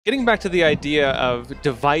Getting back to the idea of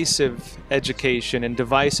divisive education and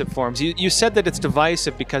divisive forms, you said that it's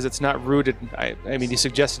divisive because it's not rooted, I mean, you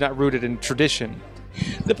suggest it's not rooted in tradition.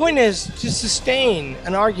 The point is to sustain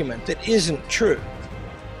an argument that isn't true,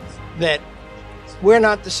 that we're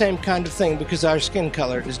not the same kind of thing because our skin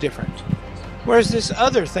color is different. Whereas this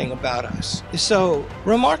other thing about us is so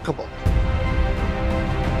remarkable.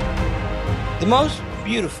 The most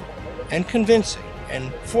beautiful and convincing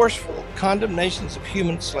and forceful condemnations of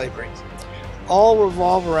human slavery all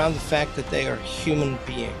revolve around the fact that they are human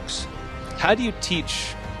beings. How do you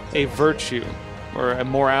teach a virtue or a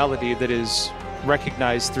morality that is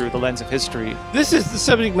recognized through the lens of history? This is the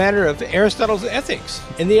subject matter of Aristotle's Ethics.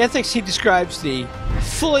 In the Ethics, he describes the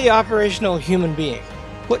fully operational human being.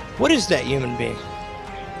 What is that human being?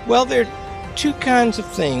 Well, there are two kinds of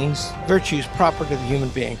things, virtues proper to the human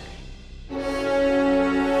being.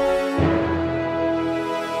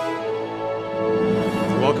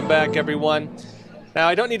 Welcome back, everyone. Now,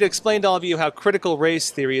 I don't need to explain to all of you how critical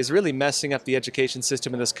race theory is really messing up the education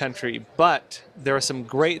system in this country, but there are some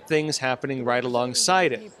great things happening right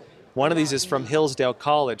alongside it. One of these is from Hillsdale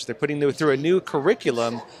College. They're putting through a new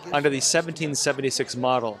curriculum under the 1776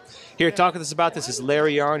 model. Here to talk with us about this is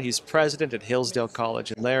Larry Arnn. He's president at Hillsdale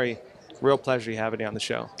College. And Larry, real pleasure having you on the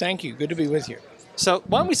show. Thank you. Good to be with you. So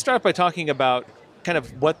why don't we start by talking about kind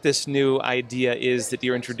of what this new idea is that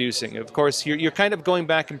you're introducing. Of course, you're kind of going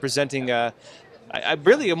back and presenting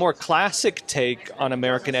really a more classic take on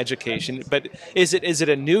American education, but is it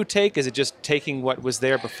a new take? Is it just taking what was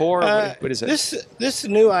there before? What is it? This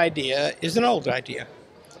new idea is an old idea.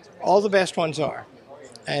 All the best ones are.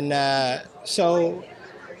 And so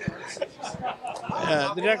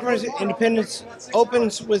the Declaration of Independence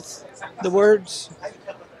opens with the words,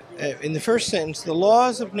 in the first sentence, the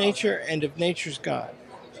laws of nature and of nature's God,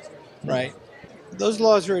 right? Those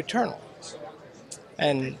laws are eternal.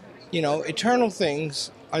 And, you know, eternal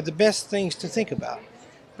things are the best things to think about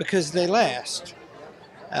because they last.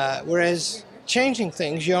 Whereas changing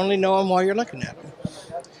things, you only know them while you're looking at them.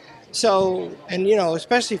 So, and, you know,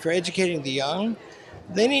 especially for educating the young,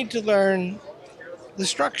 they need to learn the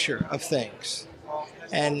structure of things.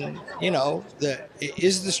 And, you know,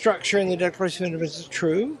 is the structure in the Declaration of Independence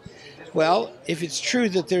true? Well, if it's true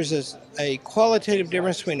that there's a qualitative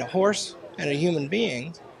difference between a horse and a human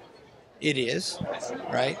being, it is,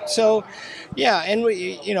 right? So, yeah, and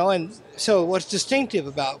and so what's distinctive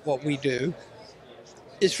about what we do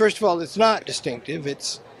is, first of all, it's not distinctive.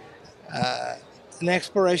 It's an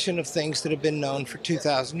exploration of things that have been known for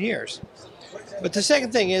 2,000 years. But the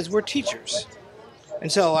second thing is we're teachers.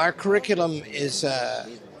 And so our curriculum is,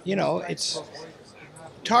 it's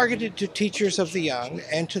targeted to teachers of the young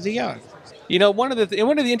and to the young. You know, one of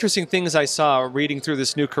the interesting things I saw reading through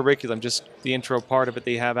this new curriculum, just the intro part of it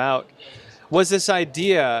they have out, was this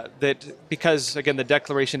idea that because, again, the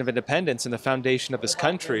Declaration of Independence and the foundation of this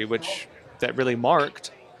country, which that really marked,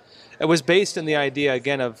 it was based in the idea,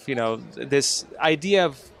 again, of, you know, this idea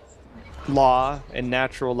of law and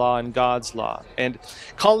natural law and God's law. And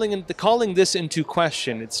calling this into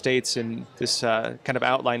question, it states in this kind of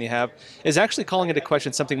outline you have, is actually calling into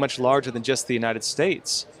question something much larger than just the United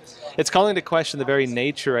States. It's calling into question the very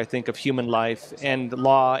nature, I think, of human life and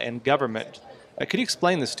law and government. Could you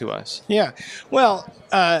explain this to us? Yeah. Well,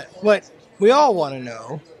 what we all want to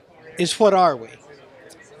know is, what are we?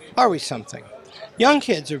 Are we something? Young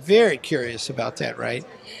kids are very curious about that, right?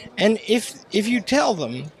 And if you tell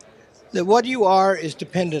them that what you are is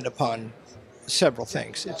dependent upon several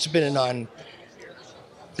things. It's dependent on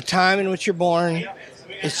the time in which you're born.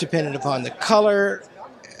 It's dependent upon the color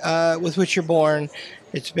with which you're born.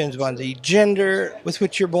 It depends upon the gender with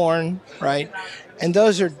which you're born, right? And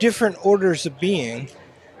those are different orders of being.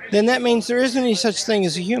 Then that means there isn't any such thing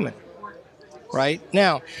as a human, right?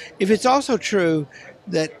 Now, if it's also true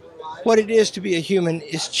that what it is to be a human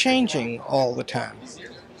is changing all the time,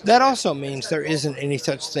 that also means there isn't any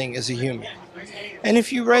such thing as a human. And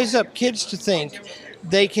if you raise up kids to think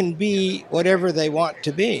they can be whatever they want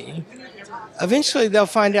to be, eventually they'll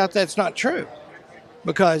find out that's not true,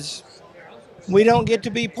 because we don't get to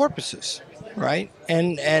be porpoises, right?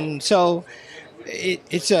 And so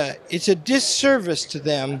it's a disservice to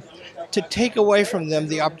them to take away from them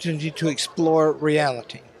the opportunity to explore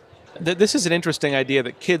reality. This is an interesting idea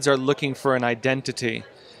that kids are looking for an identity.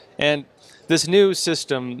 And this new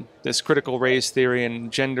system, this critical race theory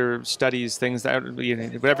and gender studies, things that,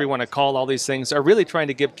 whatever you want to call all these things, are really trying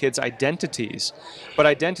to give kids identities, but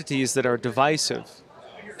identities that are divisive.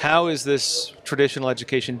 How is this traditional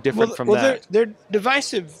education different from that? They're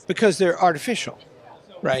divisive because they're artificial,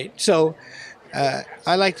 right? So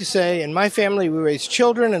I like to say, in my family, we raise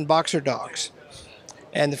children and boxer dogs.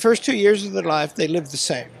 And the first 2 years of their life, they live the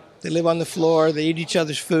same. They live on the floor, they eat each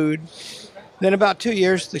other's food. Then about 2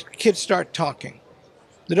 years, the kids start talking.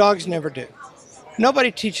 The dogs never do.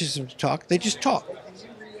 Nobody teaches them to talk, they just talk.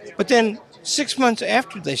 But then 6 months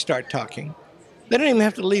after they start talking, they don't even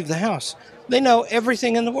have to leave the house. They know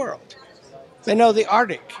everything in the world. They know the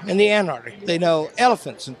Arctic and the Antarctic. They know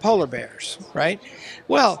elephants and polar bears, right?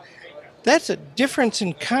 Well, that's a difference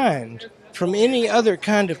in kind from any other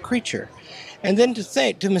kind of creature. And then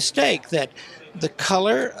to mistake that the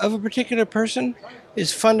color of a particular person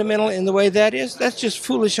is fundamental in the way that is, that's just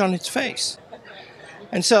foolish on its face.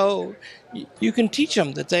 And so you can teach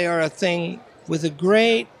them that they are a thing with a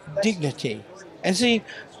great dignity. And see,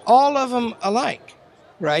 all of them alike,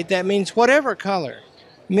 right? That means whatever color,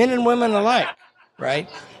 men and women alike, right?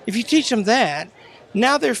 If you teach them that,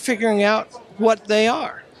 now they're figuring out what they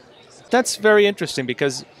are. That's very interesting,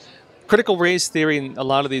 because critical race theory and a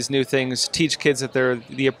lot of these new things teach kids that they're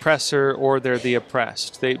the oppressor or they're the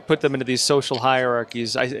oppressed. They put them into these social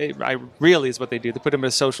hierarchies. I really is what they do. They put them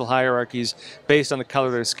into social hierarchies based on the color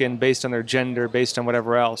of their skin, based on their gender, based on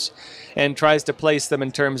whatever else, and tries to place them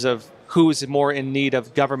in terms of who's more in need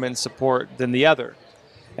of government support than the other,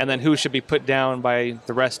 and then who should be put down by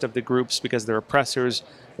the rest of the groups because they're oppressors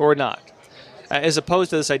or not, as opposed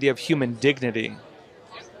to this idea of human dignity.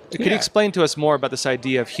 Could you explain to us more about this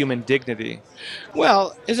idea of human dignity?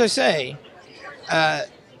 Well, as I say,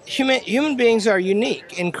 human beings are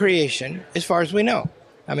unique in creation as far as we know.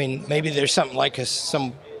 I mean, maybe there's something like us,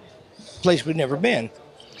 some place we've never been.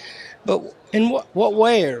 But in what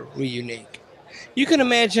way are we unique? You can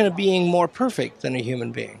imagine a being more perfect than a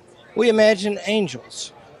human being. We imagine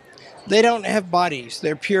angels. They don't have bodies.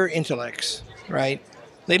 They're pure intellects, right?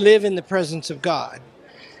 They live in the presence of God.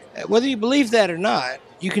 Whether you believe that or not,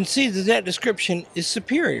 you can see that that description is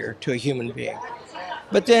superior to a human being.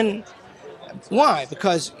 But then, why?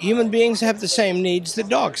 Because human beings have the same needs that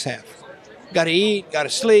dogs have. Got to eat, got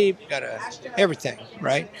to sleep, got to everything,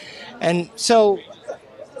 right? And so,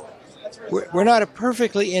 we're not a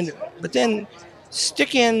perfectly in, but then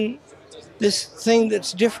stick in this thing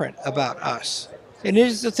that's different about us. It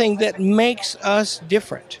is the thing that makes us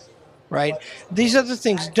different, right? These other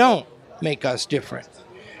things don't make us different.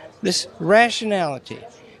 This rationality,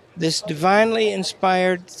 this divinely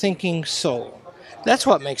inspired thinking soul, that's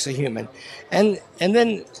what makes a human. And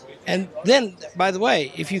then, by the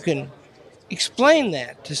way, if you can explain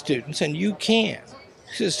that to students, and you can,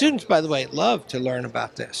 because students, by the way, love to learn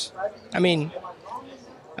about this. I mean,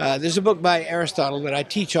 there's a book by Aristotle that I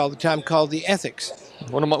teach all the time called The Ethics.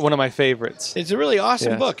 One of my favorites. It's a really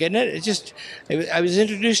awesome book, isn't it? I was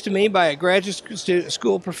introduced to me by a graduate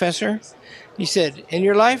school professor. He said, in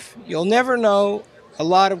your life, you'll never know a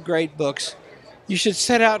lot of great books. You should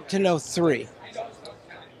set out to know 3.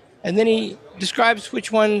 And then he describes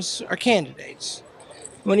which ones are candidates.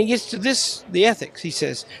 When he gets to this, The Ethics, he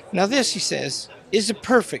says, now this, he says, is a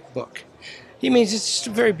perfect book. He means it's just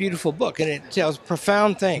a very beautiful book, and it tells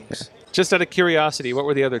profound things. Just out of curiosity, what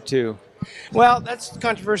were the other 2? Well, that's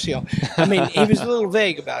controversial. I mean, he was a little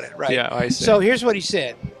vague about it, right? Yeah, I see. So here's what he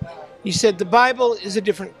said. He said the Bible is a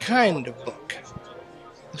different kind of book.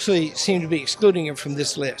 So he seemed to be excluding it from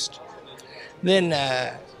this list. Then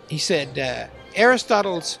he said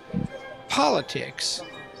Aristotle's politics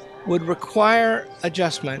would require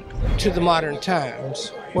adjustment to the modern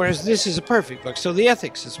times, whereas this is a perfect book. So the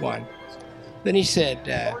Ethics is one. Then he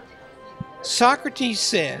said, Socrates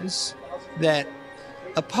says that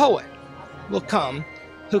a poet will come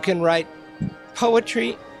who can write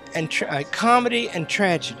poetry and comedy and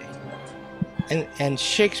tragedy. And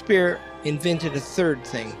Shakespeare invented a third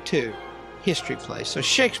thing too, history plays. So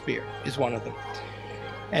Shakespeare is one of them.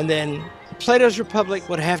 And then Plato's Republic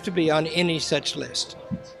would have to be on any such list.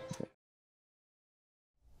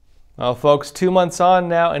 Well, folks, 2 months on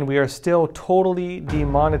now, and we are still totally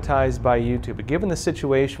demonetized by YouTube. But given the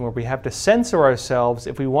situation where we have to censor ourselves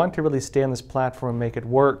if we want to really stay on this platform and make it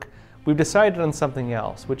work, we've decided on something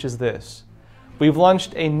else, which is this. We've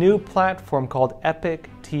launched a new platform called Epoch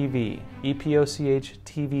TV, epochtv.com.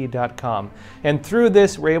 And through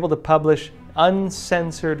this, we're able to publish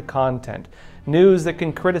uncensored content. News that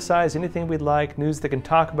can criticize anything we'd like, news that can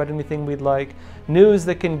talk about anything we'd like, news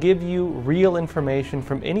that can give you real information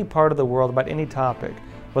from any part of the world about any topic,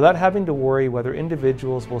 without having to worry whether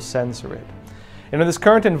individuals will censor it. And in this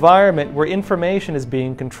current environment where information is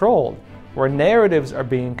being controlled, where narratives are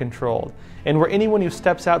being controlled, and where anyone who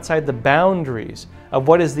steps outside the boundaries of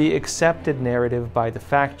what is the accepted narrative by the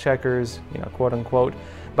fact checkers, quote unquote,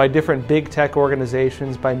 by different big tech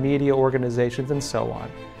organizations, by media organizations, and so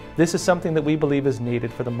on. This is something that we believe is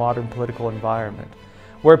needed for the modern political environment.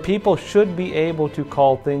 where people should be able to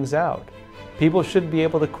call things out. People should be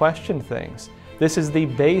able to question things. This is the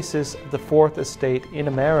basis of the Fourth Estate in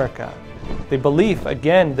America. The belief,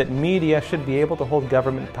 again, that media should be able to hold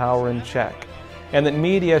government power in check, and that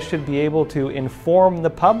media should be able to inform the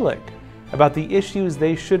public about the issues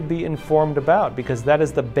they should be informed about, because that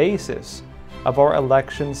is the basis of our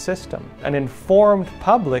election system. An informed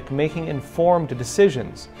public making informed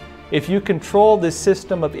decisions. If you control this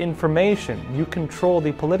system of information, you control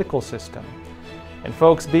the political system. And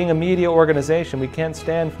folks, being a media organization, we can't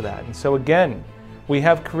stand for that. And so again, we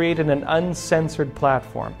have created an uncensored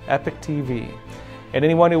platform, Epoch TV. And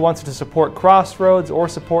anyone who wants to support Crossroads or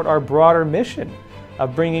support our broader mission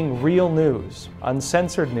of bringing real news,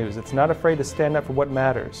 uncensored news, that's not afraid to stand up for what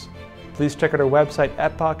matters, please check out our website,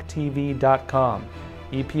 epochtv.com,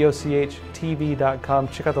 EPOCHTV.com.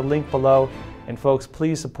 Check out the link below, and folks,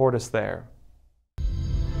 please support us there.